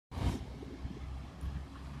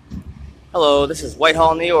Hello, this is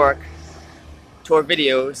Whitehall, New York. Tour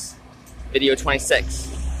videos, video 26.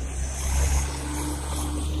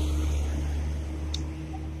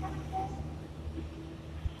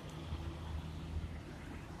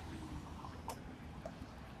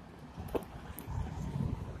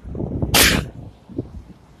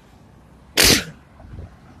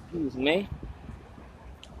 Excuse me.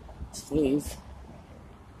 Sneeze.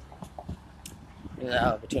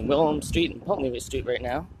 Between William Street and Putney Street right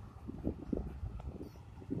now.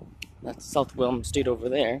 That's South William Street over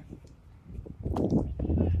there.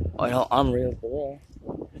 Whitehall Armory over there.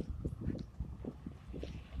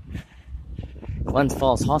 Glens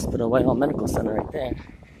Falls Hospital, Whitehall Medical Center right there.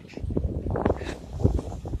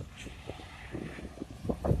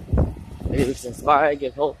 Videos to inspire,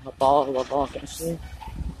 give hope, help all, love all, eventually.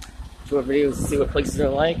 Tour videos to see what places are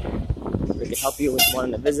like. We can help you with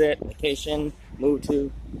wanting to visit, vacation, move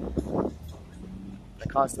to. The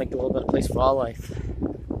cause to make the world a better place for all life.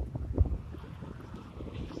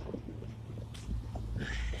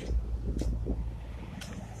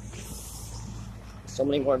 So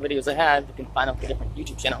many more videos I have. You can find out the different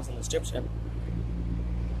YouTube channels in the description.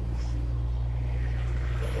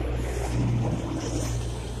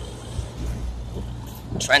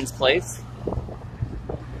 Trent's Place.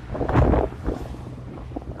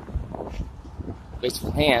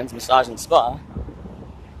 Graceful Hands, Massage and Spa.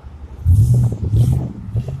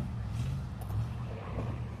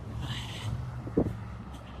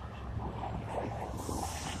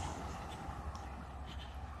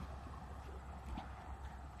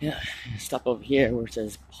 Yeah, stop over here where it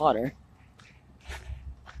says Potter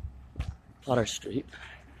Street.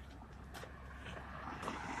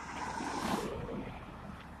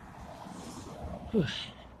 Whew.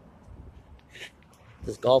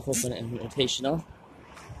 This golf open and invitational,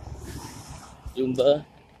 Zumba,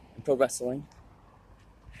 and pro wrestling.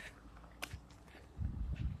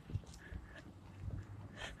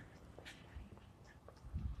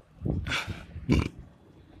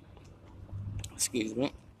 Excuse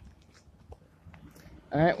me.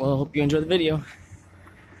 Alright, well, I hope you enjoy the video.